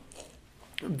Babylon,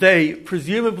 they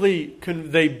presumably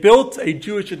they built a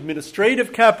Jewish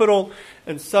administrative capital,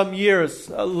 and some years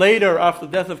later, after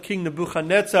the death of King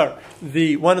Nebuchadnezzar,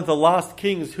 one of the last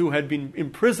kings who had been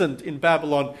imprisoned in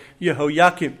Babylon,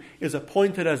 Yehoiakim, is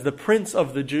appointed as the prince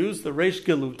of the Jews, the Reish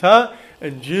Geluta,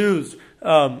 and Jews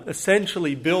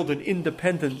essentially build an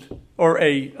independent or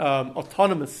a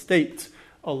autonomous state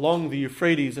along the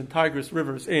Euphrates and Tigris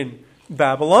rivers in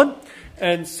Babylon.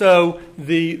 And so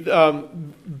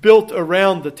built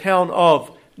around the town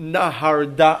of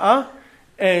Naharda'ah.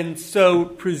 And so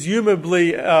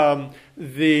presumably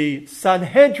the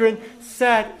Sanhedrin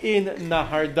sat in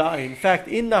Naharda. In fact,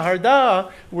 in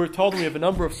Naharda, we're told, and we have a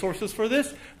number of sources for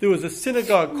this, there was a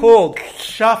synagogue called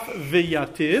Shaf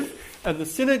V'Yativ, and the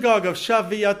synagogue of Shaf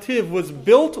V'Yativ was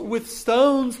built with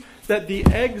stones that the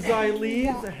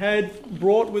exiles had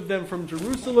brought with them from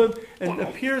Jerusalem, and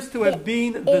appears to have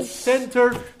been the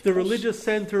center, the religious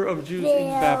center of Jews in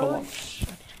Babylon.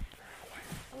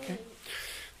 Okay.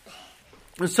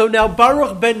 So now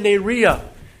Baruch ben Neriah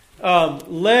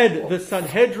led the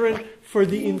Sanhedrin for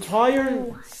the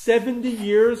entire 70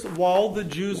 years while the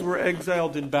Jews were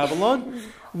exiled in Babylon.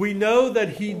 We know that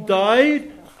he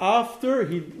died after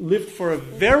he lived for a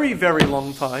very, very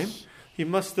long time. He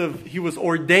was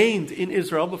ordained in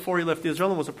Israel before he left Israel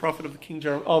and was a prophet of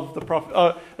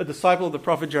a disciple of the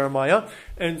prophet Jeremiah.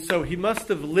 And so he must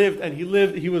have lived, and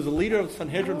he was a leader of the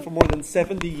Sanhedrin for more than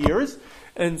 70 years.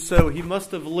 And so he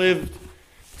must have lived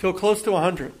till close to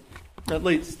 100, at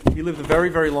least. He lived a very,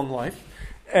 very long life.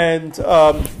 And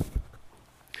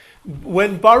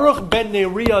when Baruch ben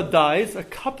Neriah dies, a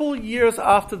couple years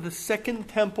after the second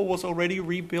temple was already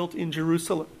rebuilt in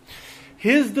Jerusalem,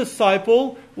 his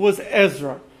disciple was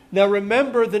Ezra. Now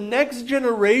remember, the next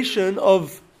generation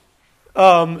of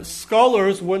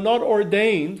scholars were not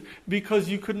ordained because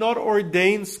you could not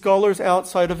ordain scholars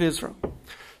outside of Israel.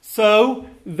 So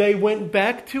they went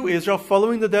back to Israel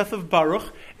following the death of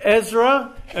Baruch.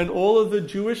 Ezra and all of the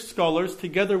Jewish scholars,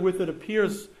 together with, it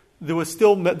appears, the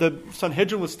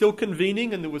Sanhedrin was still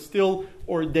convening, and there were still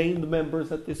ordained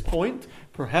members at this point.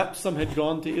 Perhaps some had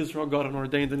gone to Israel, gotten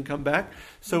ordained, and come back.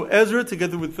 So Ezra,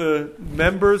 together with the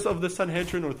members of the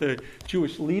Sanhedrin, or the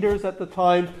Jewish leaders at the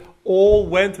time, all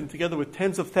went, and together with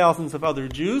tens of thousands of other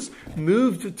Jews,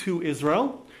 moved to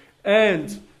Israel,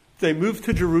 and they moved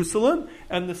to Jerusalem,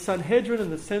 and the Sanhedrin, in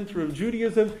the center of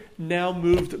Judaism, now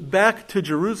moved back to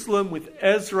Jerusalem with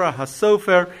Ezra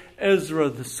HaSofer, Ezra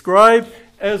the scribe.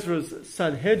 Ezra's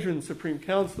Sanhedrin Supreme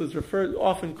Council is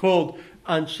often called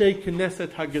Anshe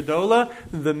Knesset HaGedola,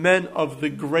 the men of the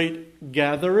great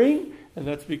gathering, and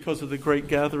that's because of the great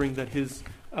gathering that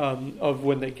of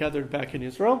when they gathered back in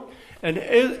Israel. And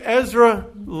Ezra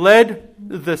led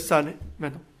the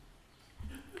Sanhedrin.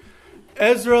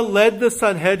 Ezra led the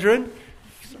Sanhedrin.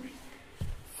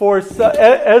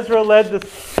 Ezra led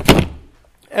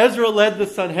the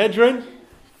Sanhedrin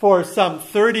for some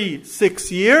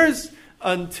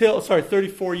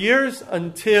 34 years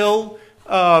until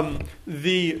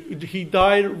he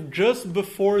died just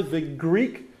before the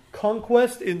Greek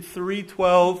conquest in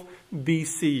 312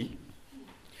 BC.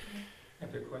 I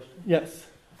have a question. Yes.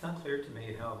 It's not clear to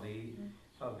me how the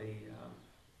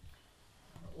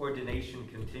ordination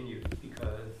continued,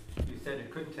 because you said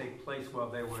it couldn't take place while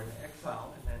they were in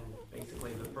exile, and then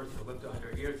basically the person who lived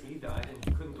 100 years, he died, and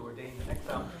you couldn't ordain in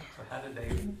exile. So how did they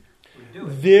do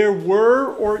it? There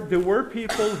were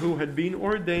people who had been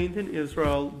ordained in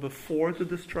Israel before the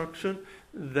destruction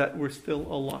that were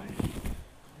still alive.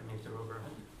 That means they're over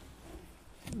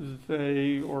 100.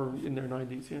 They or in their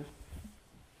 90s, yeah.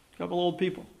 A couple old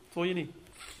people. That's all you need.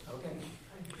 Okay.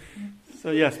 So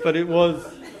yes, but it was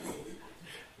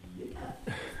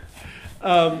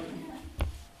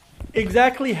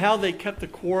exactly how they kept the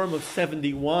quorum of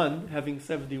 71, having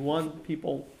 71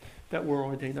 people that were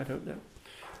ordained, I don't know.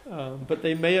 But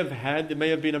they may have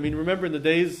been, I mean, remember in the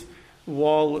days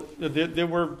while there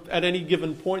were, at any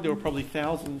given point, there were probably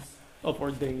thousands of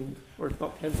ordained, or if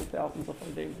not tens of thousands of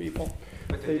ordained people.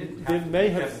 But They may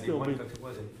have still been. Because it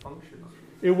wasn't functional.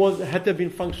 It had to have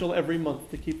been functional every month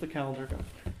to keep the calendar going.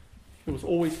 It was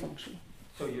always functional.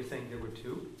 So you're saying there were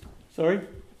two? Sorry?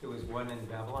 There was one in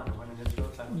Babylon and one in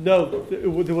Israel? No, it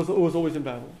was always in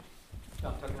Babylon. No,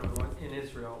 I'm talking about one in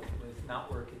Israel was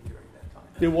not working during that time.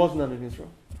 There was none in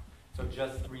Israel. So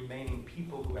just remaining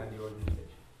people who had the organization.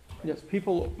 Right? Yes,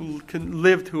 people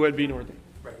lived who had been ordained.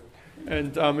 Right.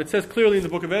 And it says clearly in the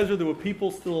book of Ezra, there were people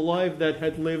still alive that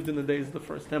had lived in the days of the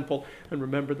first temple and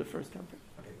remembered the first temple.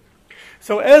 Okay.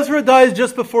 So Ezra dies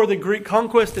just before the Greek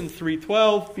conquest in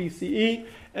 312 BCE,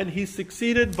 and he's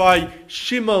succeeded by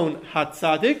Shimon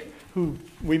HaTzadik, who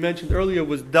we mentioned earlier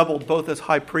was doubled both as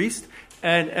high priest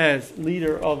and as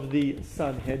leader of the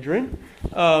Sanhedrin.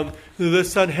 The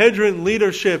Sanhedrin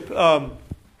leadership,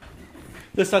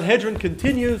 the Sanhedrin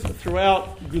continues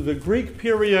throughout the Greek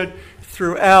period,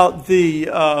 throughout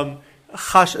there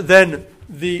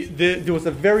was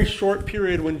a very short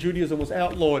period when Judaism was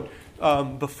outlawed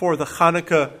before the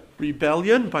Hanukkah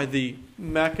rebellion by the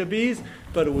Maccabees,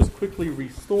 but it was quickly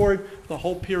restored. The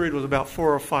whole period was about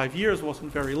 4 or 5 years,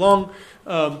 wasn't very long.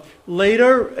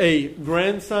 Later, a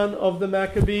grandson of the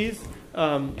Maccabees,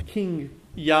 King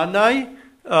Yanai,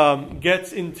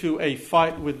 gets into a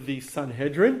fight with the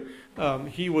Sanhedrin.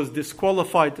 he was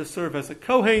disqualified to serve as a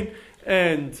Kohen,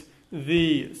 and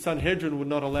the Sanhedrin would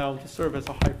not allow him to serve as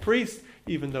a high priest,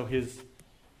 even though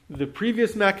the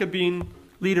previous Maccabean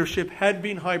leadership had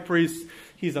been high priests.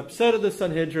 He's upset at the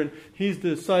Sanhedrin. He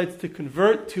decides to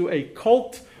convert to a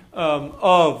cult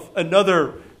of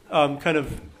another kind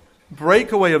of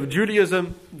breakaway of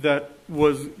Judaism that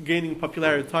was gaining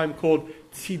popularity at the time, called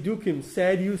Tzidukim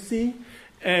Sadducee,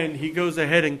 and he goes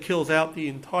ahead and kills out the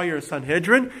entire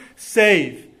Sanhedrin,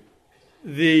 save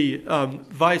the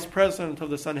vice president of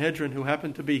the Sanhedrin, who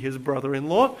happened to be his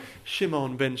brother-in-law,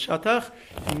 Shimon ben Shattach.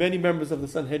 Many members of the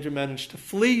Sanhedrin managed to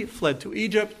fled to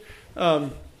Egypt,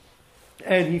 and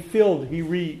he filled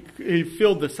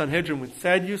the Sanhedrin with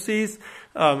Sadducees,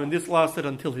 and this lasted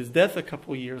until his death a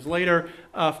couple of years later,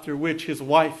 after which his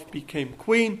wife became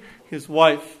queen. His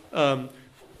wife,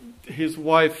 whose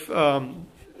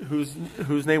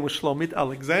name was Shlomit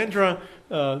Alexandra.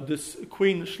 This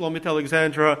queen, Shlomit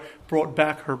Alexandra, brought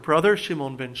back her brother,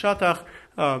 Shimon ben Shattach,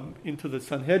 into the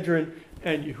Sanhedrin,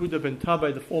 and Yehuda ben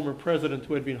Tabai, the former president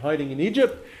who had been hiding in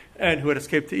Egypt and who had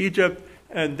escaped to Egypt,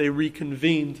 and they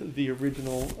reconvened the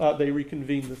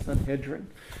Sanhedrin.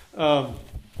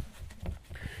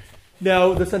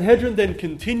 Now, the Sanhedrin then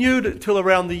continued till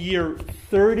around the year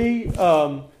 30,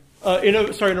 around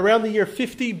the year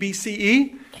 50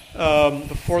 BCE,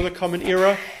 before the Common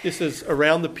Era. This is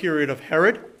around the period of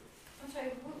Herod. I'm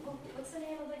sorry, what's the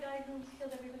name of the guy who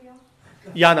killed everybody else?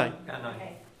 Yanai.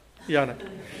 Yanai.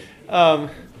 Yanai.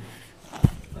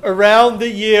 Around the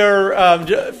year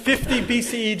 50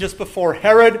 BCE, just before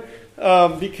Herod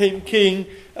became king,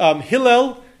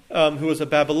 Hillel, who was a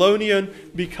Babylonian,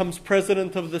 becomes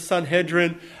president of the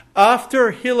Sanhedrin.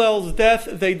 After Hillel's death,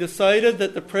 they decided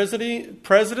that the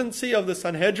presidency of the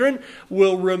Sanhedrin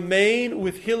will remain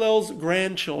with Hillel's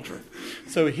grandchildren.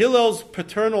 So Hillel's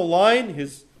paternal line,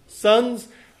 his sons,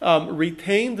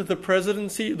 retained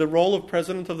the role of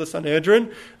president of the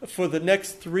Sanhedrin for the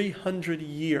next 300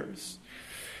 years.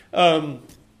 Not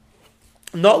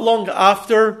long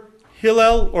after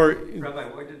Hillel, or... Rabbi,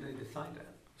 why did they decide that?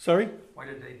 Sorry? Why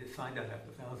did they decide that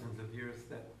after thousands of years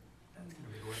that's going to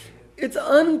be the way it is? It's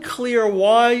unclear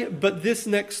why, but this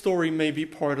next story may be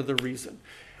part of the reason.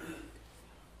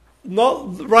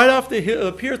 It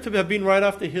appears to have been right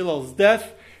after Hillel's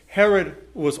death. Herod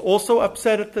was also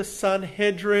upset at the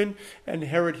Sanhedrin, and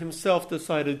Herod himself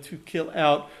decided to kill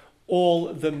out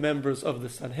all the members of the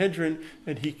Sanhedrin,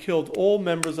 and he killed all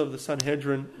members of the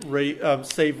Sanhedrin,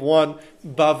 save one,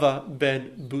 Bava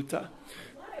ben Buta.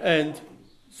 And,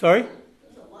 sorry?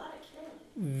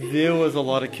 There was a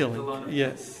lot of killing.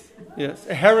 Yes.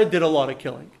 Herod did a lot of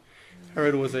killing.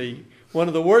 Herod was one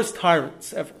of the worst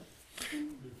tyrants ever.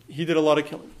 He did a lot of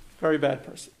killing. Very bad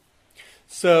person.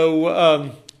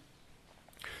 So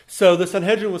the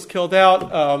Sanhedrin was killed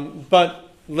out, but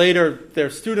later their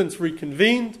students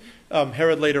reconvened.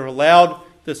 Herod later allowed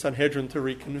the Sanhedrin to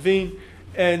reconvene,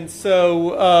 and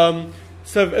so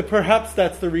perhaps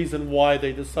that's the reason why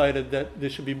they decided that there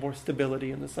should be more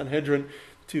stability in the Sanhedrin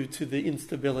due to the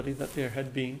instability that there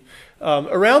had been.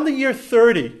 Around the year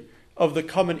 30 of the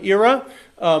Common Era,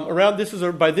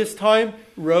 by this time,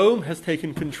 Rome has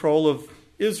taken control of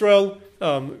Israel.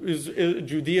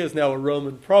 Judea is now a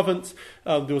Roman province.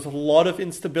 There was a lot of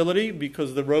instability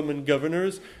because the Roman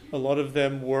governors, a lot of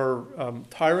them were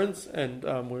tyrants and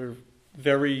were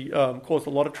caused a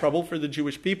lot of trouble for the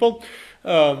Jewish people,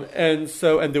 and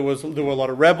there were a lot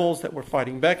of rebels that were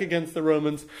fighting back against the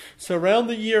Romans. So around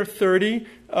the year 30,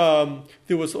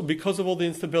 because of all the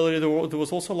instability, there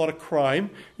was also a lot of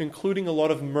crime, including a lot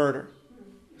of murder.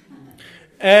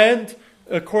 And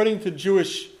according to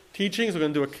Jewish teachings, we're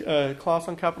going to do a class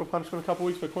on capital punishment in a couple of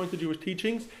weeks, but according to Jewish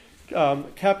teachings,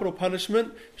 capital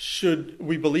punishment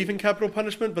we believe in capital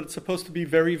punishment, but it's supposed to be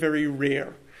very, very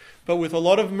rare. But with a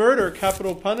lot of murder,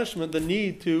 capital punishment, the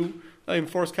need to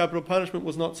enforce capital punishment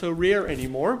was not so rare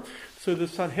anymore. So the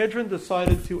Sanhedrin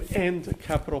decided to end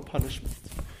capital punishment.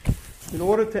 In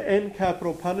order to end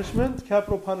capital punishment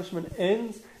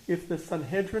ends if the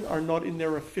Sanhedrin are not in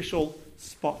their official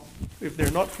spot. If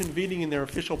they're not convening in their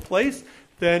official place,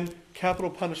 then capital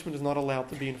punishment is not allowed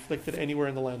to be inflicted anywhere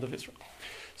in the land of Israel.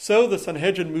 So the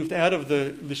Sanhedrin moved out of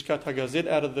the Lishkat HaGazit,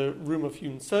 out of the room of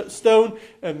hewn stone,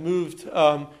 and moved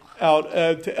out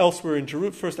to elsewhere in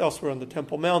Jerusalem, first elsewhere on the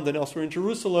Temple Mount, then elsewhere in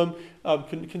Jerusalem,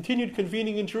 continued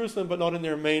convening in Jerusalem, but not in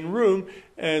their main room,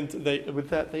 and with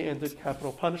that they ended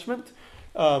capital punishment.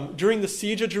 During the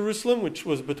siege of Jerusalem, which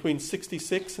was between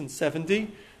 66 and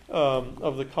 70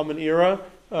 of the Common Era,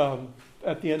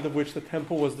 at the end of which the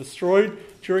temple was destroyed,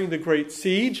 during the Great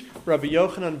Siege, Rabbi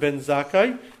Yochanan ben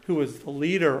Zakkai, who was the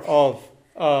leader of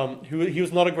He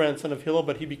was not a grandson of Hillel,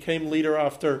 but he became leader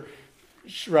after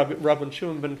Rabban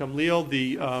Shimon ben Gamliel,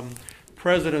 the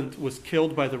president, was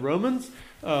killed by the Romans.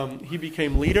 He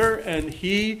became leader, and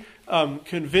he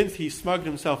he smugged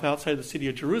himself outside the city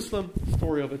of Jerusalem, a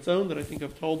story of its own that I think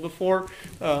I've told before,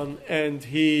 and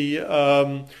he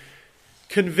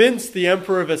convinced the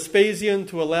emperor Vespasian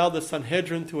to allow the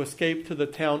Sanhedrin to escape to the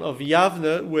town of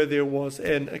Yavne, where there was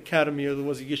an academy, or there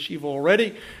was a yeshiva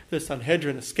already. The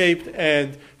Sanhedrin escaped,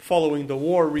 and following the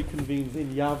war, reconvened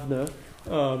in Yavne,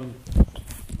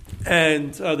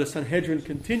 and the Sanhedrin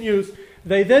continues.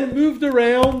 They then moved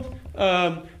around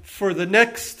for the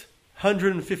next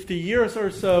 150 years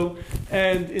or so,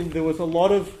 and there was a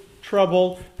lot of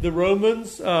trouble. The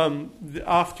Romans,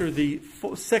 after the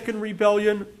second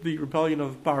rebellion, the rebellion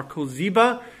of Bar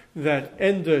Koziba, that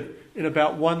ended in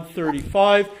about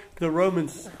 135, the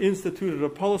Romans instituted a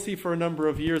policy for a number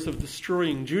of years of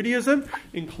destroying Judaism,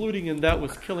 including in that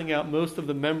was killing out most of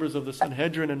the members of the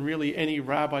Sanhedrin and really any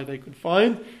rabbi they could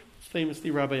find. Famously,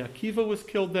 Rabbi Akiva was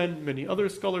killed then. Many other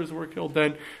scholars were killed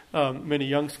then. Many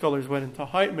young scholars went into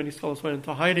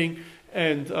hiding.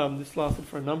 And this lasted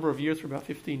for a number of years, for about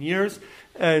 15 years.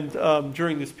 And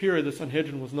during this period, the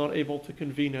Sanhedrin was not able to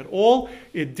convene at all.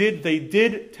 They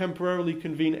did temporarily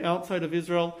convene outside of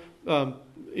Israel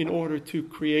in order to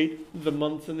create the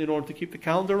months and in order to keep the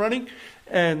calendar running.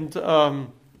 And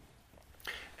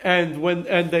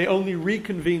they only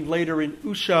reconvened later in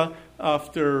Usha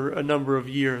after a number of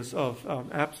years of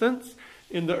absence.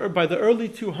 By the early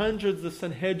 200s, the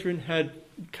Sanhedrin had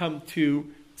come to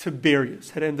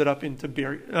Tiberias, had ended up in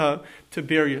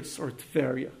Tiberias or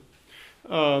Tveria.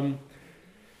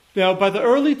 Now, by the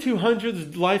early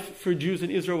 200s, life for Jews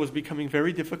in Israel was becoming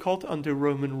very difficult under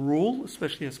Roman rule,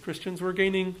 especially as Christians were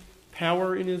gaining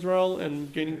power in Israel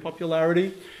and gaining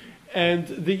popularity. And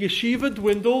the yeshiva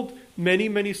dwindled. Many,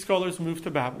 many scholars moved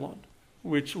to Babylon,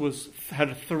 which had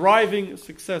a thriving,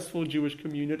 successful Jewish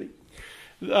community.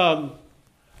 By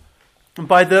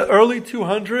the early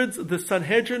 200s, the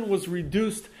Sanhedrin was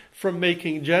reduced from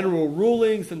making general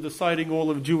rulings and deciding all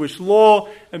of Jewish law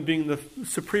and being the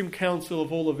supreme council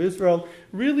of all of Israel,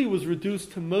 really was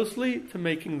reduced mostly to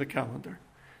making the calendar.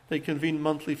 They convened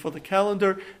monthly for the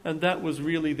calendar, and that was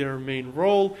really their main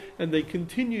role. And they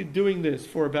continued doing this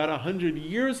for about 100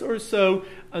 years or so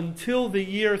until the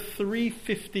year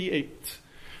 358.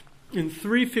 In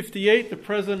 358, the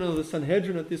president of the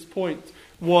Sanhedrin at this point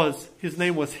his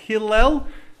name was Hillel,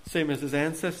 same as his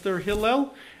ancestor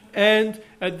Hillel. And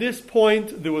at this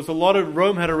point,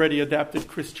 Rome had already adapted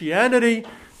Christianity.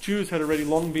 Jews had already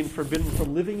long been forbidden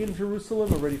from living in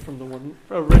Jerusalem, already from the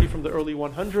early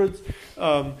 100s.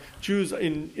 Jews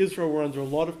in Israel were under a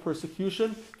lot of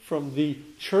persecution from the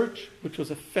church, which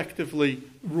was effectively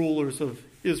rulers of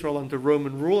Israel under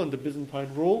Roman rule, under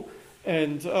Byzantine rule.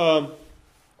 And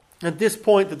at this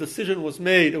point, the decision was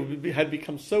made. It had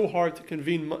become so hard to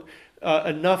convene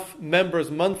enough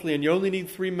members monthly, and you only need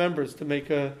 3 members to make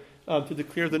to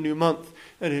declare the new month.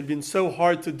 And it had been so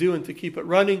hard to do and to keep it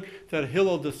running that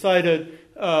Hillel decided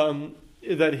that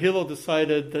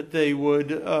they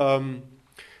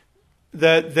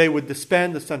would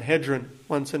disband the Sanhedrin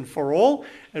once and for all.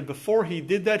 And before he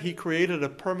did that, he created a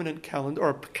permanent calendar, or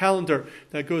a calendar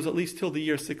that goes at least till the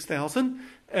year 6000.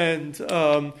 And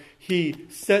he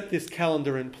set this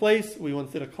calendar in place. We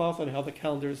once did a class on how the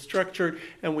calendar is structured,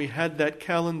 and we had that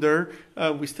calendar.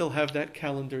 We still have that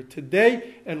calendar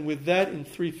today. And with that, in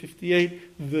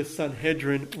 358, the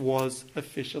Sanhedrin was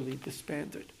officially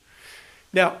disbanded.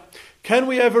 Now, can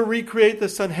we ever recreate the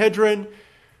Sanhedrin?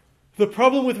 The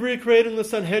problem with recreating the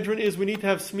Sanhedrin is we need to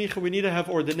have smicha, we need to have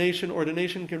ordination.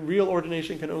 Real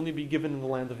ordination can only be given in the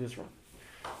land of Israel.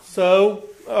 So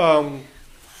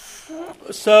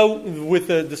with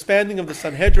the disbanding of the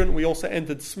Sanhedrin, we also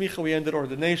ended smicha, we ended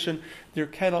ordination. There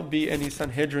cannot be any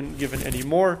Sanhedrin given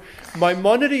anymore.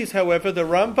 Maimonides, however, the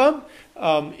Rambam,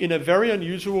 in a very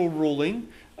unusual ruling,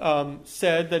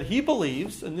 said that he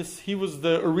believes, and he was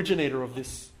the originator of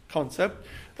this concept,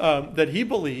 that he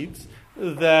believes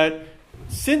that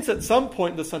since at some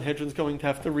point the Sanhedrin is going to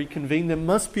have to reconvene, there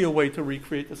must be a way to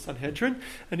recreate the Sanhedrin.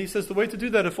 And he says the way to do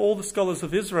that, if all the scholars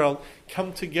of Israel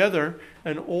come together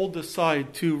and all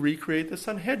decide to recreate the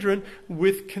Sanhedrin,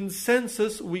 with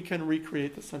consensus we can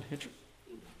recreate the Sanhedrin.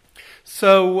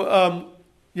 So,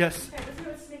 yes? Okay, was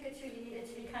there a smicha too? You needed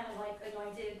to be kind of like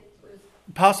anointed?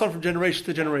 Pass on from generation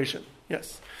to generation.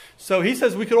 Yes. So he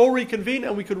says we could all reconvene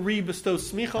and we could bestow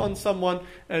smicha on someone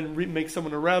and make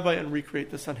someone a rabbi and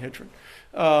recreate the Sanhedrin.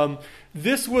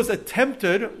 This was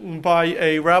attempted by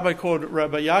a rabbi called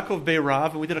Rabbi Yaakov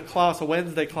Beirav, and we did a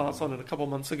Wednesday class on it a couple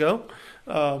months ago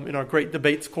in our Great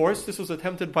Debates course. This was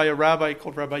attempted by a rabbi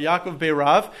called Rabbi Yaakov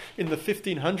Beirav in the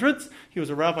 1500s. He was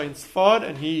a rabbi in Sfad,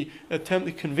 and he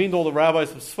convened all the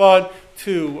rabbis of Sfad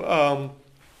to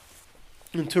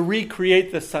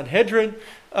recreate the Sanhedrin.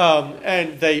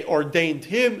 And they ordained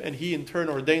him, and he in turn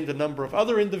ordained a number of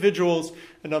other individuals,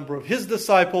 a number of his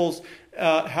disciples.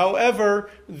 However,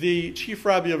 the chief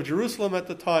rabbi of Jerusalem at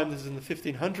the time, this is in the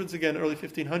 1500s again, early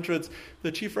 1500s,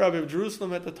 the chief rabbi of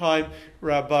Jerusalem at the time,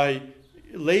 Rabbi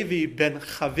Levi ben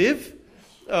Chaviv,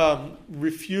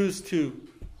 refused to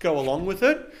go along with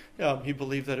it. He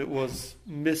believed that it was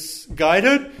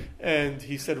misguided, and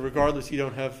he said, regardless, you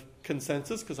don't have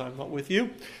consensus because I'm not with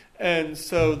you. And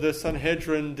so the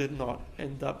Sanhedrin did not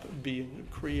end up being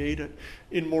created.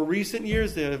 In more recent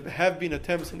years, there have been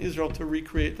attempts in Israel to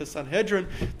recreate the Sanhedrin.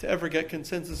 To ever get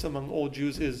consensus among all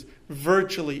Jews is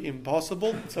virtually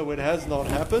impossible, so it has not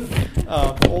happened.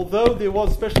 Although there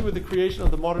was, especially with the creation of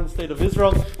the modern state of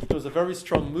Israel, there was a very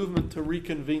strong movement to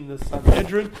reconvene the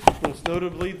Sanhedrin. Most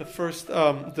notably, the first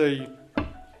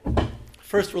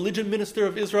religion minister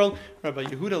of Israel, Rabbi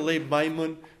Yehuda Leib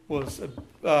Maimun, was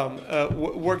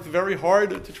worked very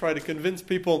hard to try to convince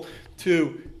people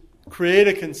to create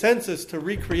a consensus to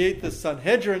recreate the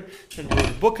Sanhedrin, and wrote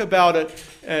a book about it.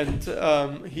 And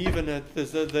he even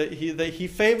he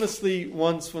famously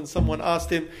once, when someone asked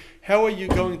him, "How are you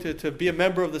going to be a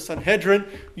member of the Sanhedrin?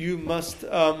 You must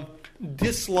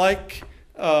dislike.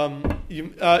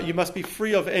 You must be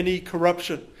free of any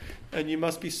corruption." And you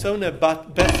must be sone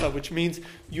bat besa, which means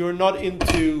you're not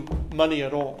into money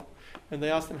at all. And they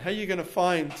asked him, how are you going to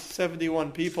find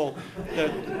 71 people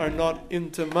that are not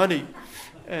into money?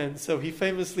 And so he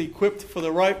famously quipped, for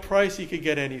the right price, he could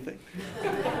get anything.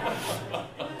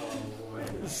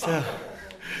 So,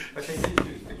 but they did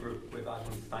use the group with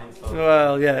Adam Steinfeld.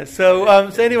 Well, yeah. So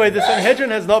anyway, the Sanhedrin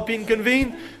has not been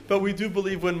convened, but we do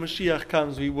believe when Mashiach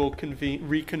comes, we will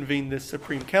reconvene this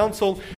Supreme Council.